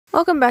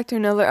Welcome back to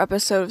another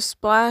episode of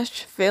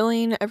Splash,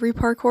 failing every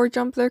parkour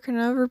jump there can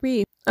ever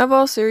be. Of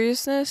all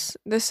seriousness,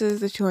 this is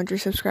the 200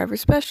 subscriber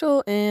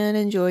special, and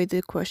enjoy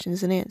the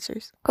questions and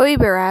answers. Cody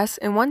Bear asks,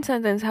 in one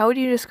sentence, how would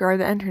you describe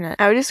the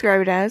internet? I would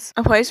describe it as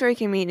a place where you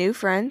can meet new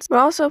friends, but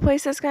also a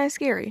place that's kind of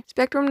scary.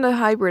 Spectrum the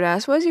Hybrid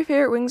asks, what is your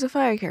favorite Wings of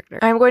Fire character?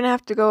 I'm going to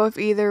have to go with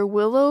either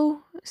Willow,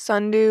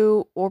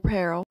 Sundew, or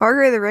Peril.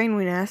 Margaret the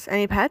Rainwing asks,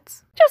 any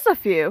pets? Just a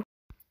few.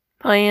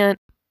 Plant,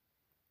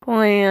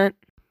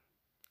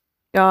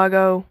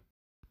 doggo,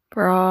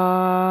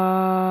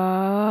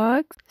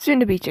 frog, soon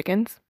to be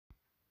chickens.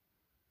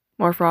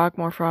 More frog.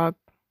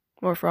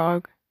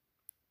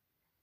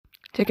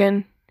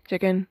 Chicken.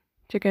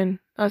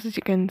 Lots of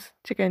chickens.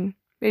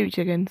 Baby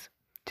chickens.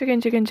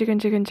 Chicken.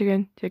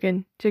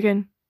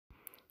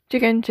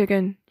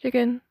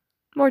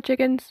 More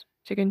chickens.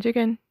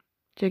 Chicken.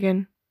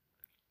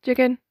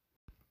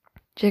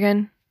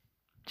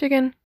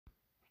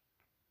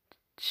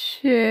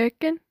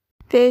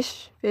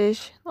 Fish.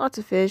 Lots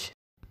of fish.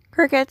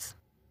 Crickets.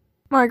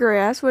 Margaret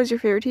asks, what is your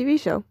favorite TV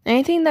show?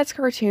 Anything that's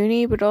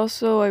cartoony, but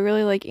also I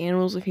really like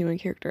animals with human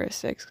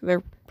characteristics.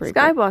 They're pretty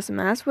Sky cool. Blossom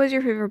asks, what is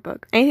your favorite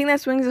book? Anything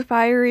that's Wings of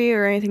Fiery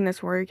or anything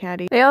that's Warrior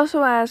Catty. They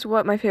also ask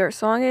what my favorite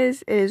song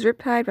is. It is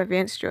Riptide by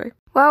Vance Joy.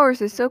 Flowers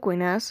the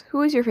Silkwing asks,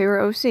 who is your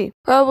favorite OC?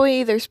 Probably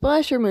either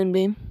Splash or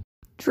Moonbeam.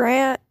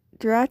 Dratinut?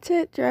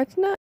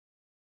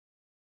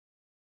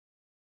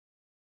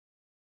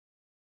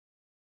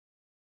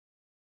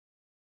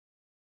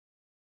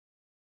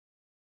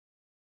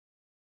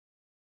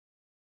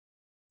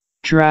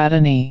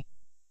 Dratini,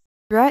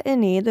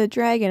 the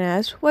Dragon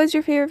asks, what is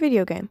your favorite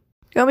video game?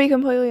 Gonna be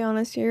completely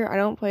honest here, I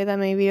don't play that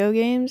many video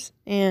games,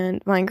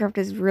 and Minecraft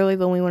is really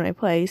the only one I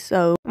play,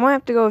 so I'm gonna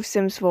have to go with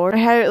Sims 4. I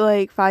had it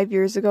like 5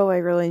 years ago, I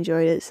really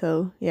enjoyed it,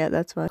 so yeah,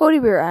 that's why. Cody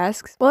Bear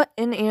asks, what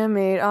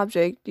inanimate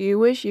object do you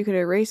wish you could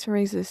erase from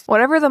existence?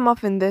 Whatever the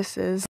muffin this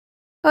is.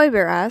 Cody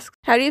Bear asks,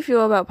 how do you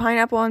feel about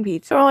pineapple on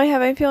pizza? I don't really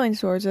have any feelings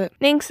towards it.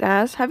 Ninx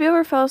asks, have you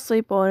ever fell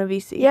asleep while in a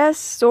VC? Yes,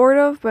 sort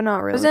of, but not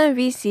really. I was in a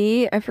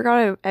VC, I forgot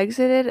I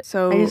exited,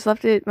 so I just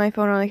left my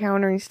phone on the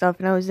counter and stuff,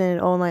 and I was in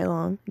it all night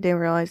long. Didn't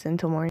realize it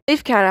until morning.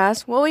 Leaf Cat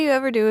asks, what will you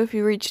ever do if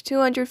you reach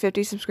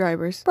 250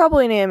 subscribers?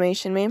 Probably an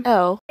animation meme.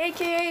 L,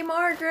 aka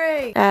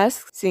Margaret,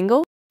 asks,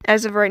 single?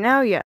 As of right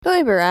now, yeah.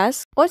 Billy Bear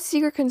asks, what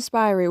secret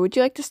conspiracy would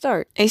you like to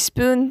start? A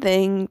spoon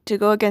thing to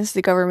go against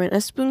the government.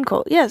 A spoon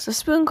cult. Yes, a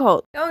spoon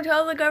cult. Don't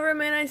tell the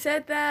government I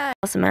said that.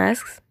 Blossom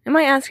asks, am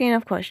I asking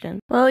enough questions?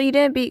 Well, you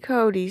didn't beat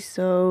Cody,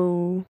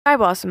 so... Hi,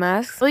 Blossom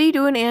asks, will you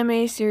do an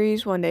anime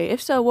series one day?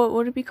 If so, what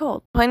would it be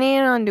called?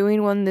 Planning on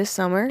doing one this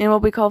summer, and it will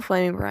be called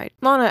Flaming Bride.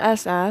 Lana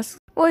S asks,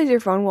 what is your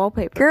phone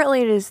wallpaper?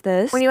 Currently it is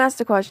this. When you asked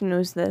the question, it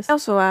was this. I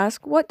also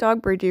ask, what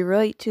dog breed do you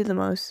relate to the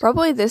most?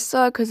 Probably this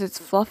dog because it's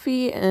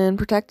fluffy and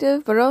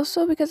protective, but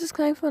also because it's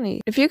kind of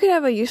funny. If you could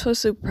have a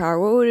useless superpower,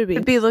 what would it be?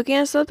 It'd be looking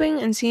at something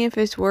and seeing if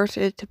it's worth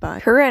it to buy.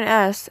 Corinne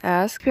S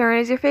asks,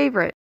 parent is your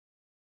favorite?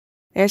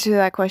 The answer to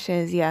that question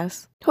is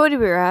yes. Cody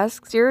Bear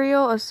asks,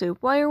 cereal or soup?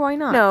 Why or why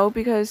not? No,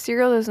 because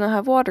cereal does not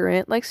have water in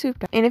it like soup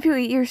does. And if you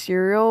eat your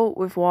cereal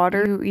with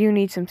water, you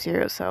need some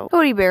cereal, so.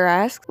 Cody Bear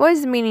asks, what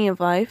is the meaning of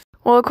life?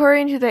 Well,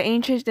 according to the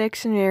ancient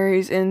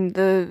dictionaries and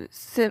the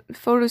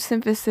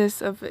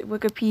photosynthesis of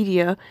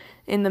Wikipedia,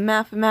 in the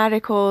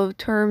mathematical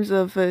terms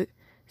of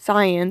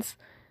science,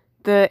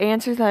 the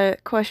answer to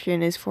that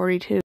question is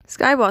 42.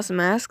 Sky Blossom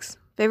asks,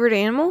 favorite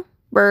animal?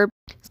 Bird.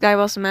 Sky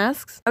Blossom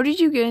asks, how did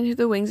you get into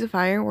the Wings of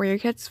Fire and Warrior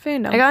Cats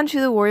fandom? I got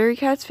into the Warrior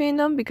Cats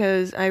fandom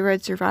because I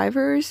read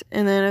Survivors,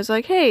 and then I was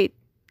like, hey,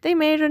 they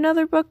made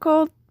another book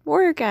called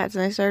Warrior Cats,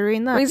 and I started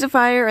reading that. Wings of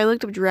Fire, I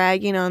looked up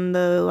dragging on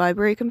the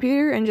library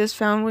computer and just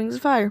found Wings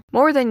of Fire.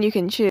 More than you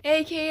can chew.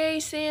 AKA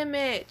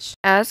Sandwich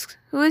asks,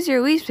 who is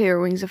your least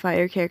favorite Wings of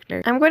Fire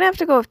character? I'm going to have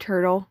to go with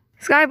Turtle.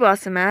 Sky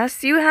Blossom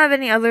asks, do you have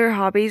any other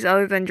hobbies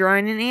other than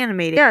drawing and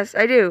animating? Yes,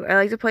 I do. I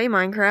like to play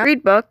Minecraft,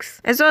 read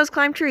books, as well as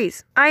climb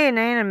trees.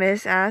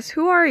 Anonymous asks,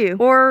 who are you?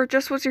 Or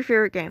just what's your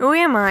favorite game? Who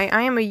am I?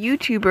 I am a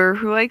YouTuber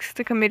who likes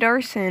to commit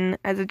arson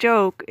as a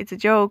joke. It's a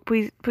joke.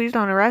 Please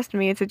don't arrest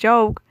me. It's a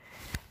joke.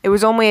 It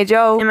was only a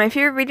joke. And my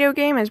favorite video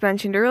game, as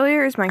mentioned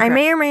earlier, is Minecraft. I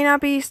may or may not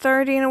be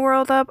starting a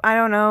world up. I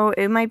don't know.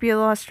 It might be a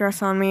lot of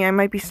stress on me. I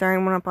might be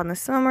starting one up on the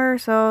summer,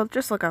 so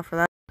just look out for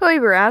that.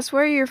 Cody asks, what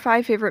are your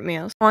 5 favorite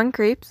meals? 1.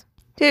 Crepes.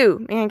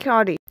 2.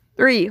 Manicotti.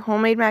 3.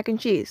 Homemade mac and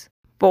cheese.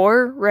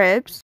 4.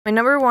 Ribs. My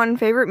number 1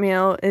 favorite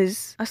meal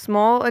is a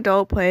small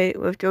adult plate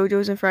with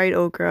JoJo's and fried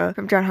okra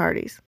from John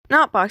Hardy's.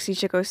 Not Boxy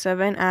Chico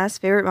 7 asks,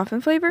 favorite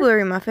muffin flavor?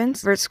 Blueberry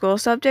muffins. Favorite school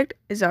subject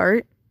is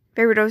art.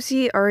 Favorite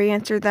OC, already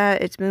answered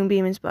that, it's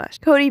Moonbeam and Splash.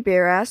 Cody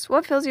Bear asks,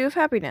 what fills you with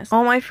happiness?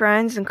 All my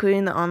friends,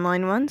 including the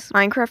online ones,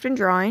 Minecraft and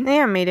drawing, and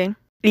animating.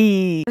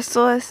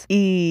 Crystalus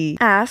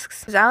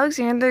asks, does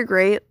Alexander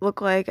Great look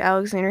like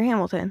Alexander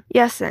Hamilton?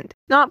 Yes, and.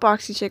 Not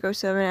Boxy Chico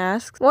 7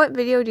 asks, what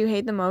video do you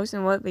hate the most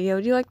and what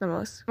video do you like the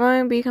most? I'm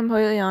going to be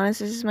completely honest,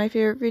 this is my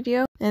favorite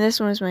video, and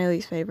this one is my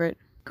least favorite.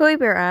 Cody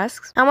Bear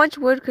asks, how much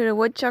wood could a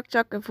woodchuck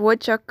chuck if a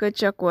woodchuck could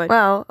chuck wood?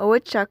 Well, a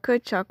woodchuck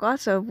could chuck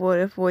lots of wood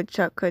if a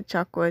woodchuck could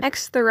chuck wood.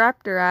 X the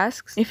Raptor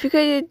asks, if you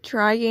could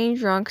try getting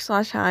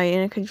drunk/high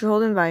in a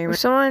controlled environment, with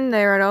someone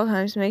there at all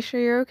times, make sure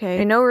you're okay,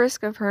 and no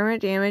risk of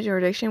permanent damage or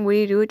addiction, would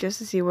you do it just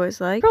to see what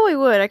it's like? Probably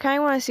would. I kind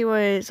of want to see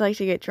what it's like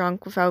to get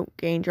drunk without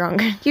getting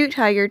drunk. Cute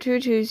Tiger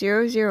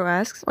 2200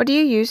 asks, what do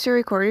you use to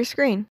record your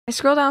screen? I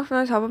scroll down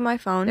from the top of my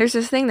phone. There's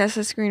this thing that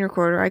says screen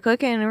recorder. I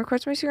click it and it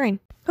records my screen.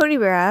 Cody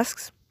Bear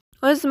asks,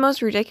 what is the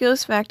most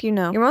ridiculous fact you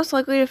know? You're most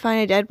likely to find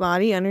a dead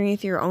body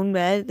underneath your own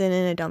bed than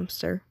in a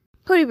dumpster.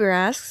 Cody Bear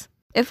asks,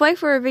 if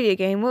life were a video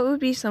game, what would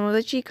be some of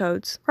the cheat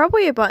codes?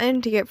 Probably a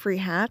button to get free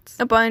hats,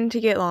 a button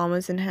to get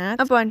llamas and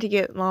hats, a button to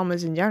get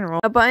llamas in general,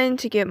 a button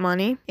to get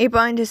money, a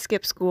button to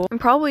skip school, and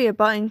probably a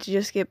button to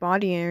just get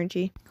body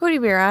energy. Cody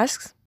Bear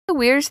asks, the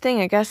weirdest thing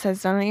a guest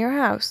has done at your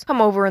house?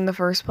 Come over in the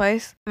first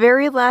place. The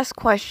very last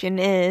question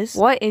is,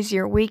 what is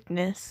your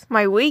weakness?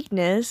 My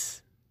weakness?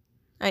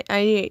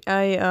 I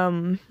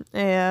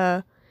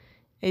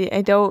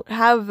don't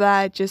have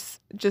that.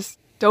 Just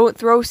don't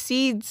throw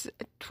seeds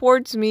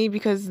towards me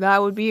because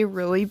that would be a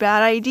really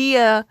bad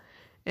idea.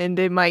 And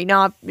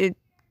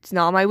it's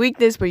not my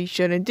weakness, but you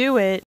shouldn't do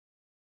it.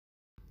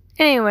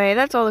 Anyway,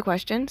 that's all the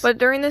questions. But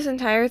during this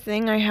entire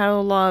thing, I had a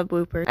lot of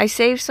bloopers. I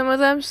saved some of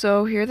them,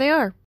 so here they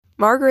are.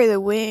 Margaret the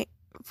Wing.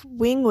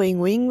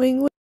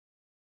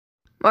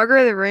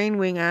 Margaret the Rain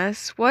Wing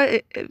asks,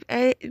 what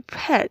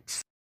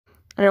pets?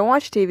 I don't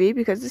watch TV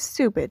because it's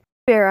stupid.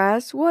 Bear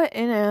asks, what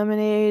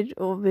inanimated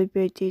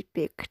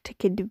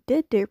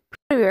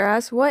Bear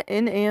asks, what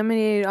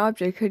inanimated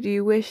object could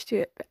you wish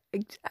to?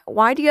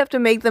 Why do you have to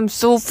make them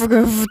so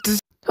freaking?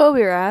 Toby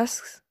Bear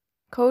asks,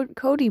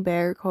 Cody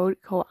Bear.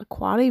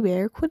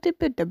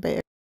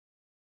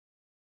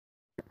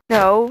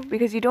 No,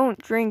 because you don't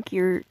drink.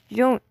 You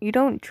don't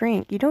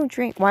drink.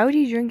 Why would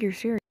you drink your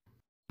cereal?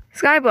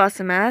 Sky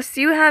Blossom asks,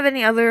 do you have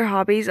any other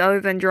hobbies other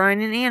than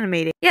drawing and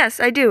animating? Yes,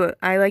 I do.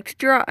 I like to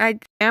draw. I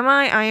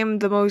am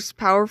the most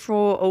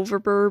powerful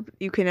overburb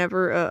you can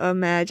ever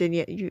imagine.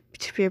 Yet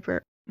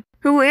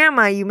who am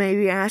I, you may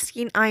be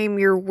asking? I am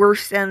your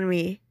worst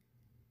enemy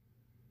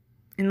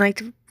and like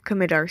to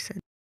commit arson.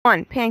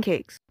 1.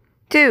 Pancakes.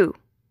 2.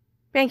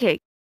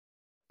 Pancakes.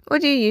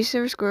 What do you use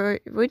to scroll?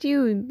 What do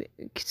you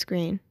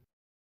screen?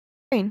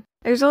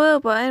 There's a little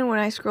button when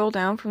I scroll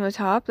down from the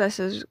top that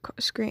says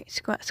screen.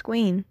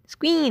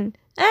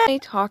 They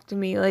talk to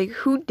me. Like,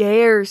 who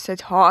dares to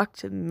talk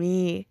to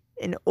me?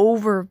 An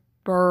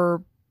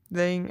overburb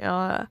thing.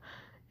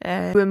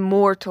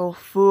 Immortal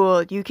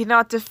fool. You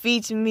cannot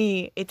defeat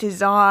me. It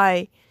is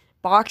I,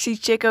 Boxy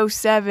Chick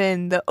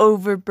 07, the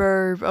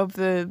overburb of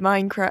the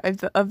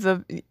Minecraft of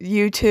the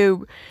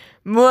YouTube.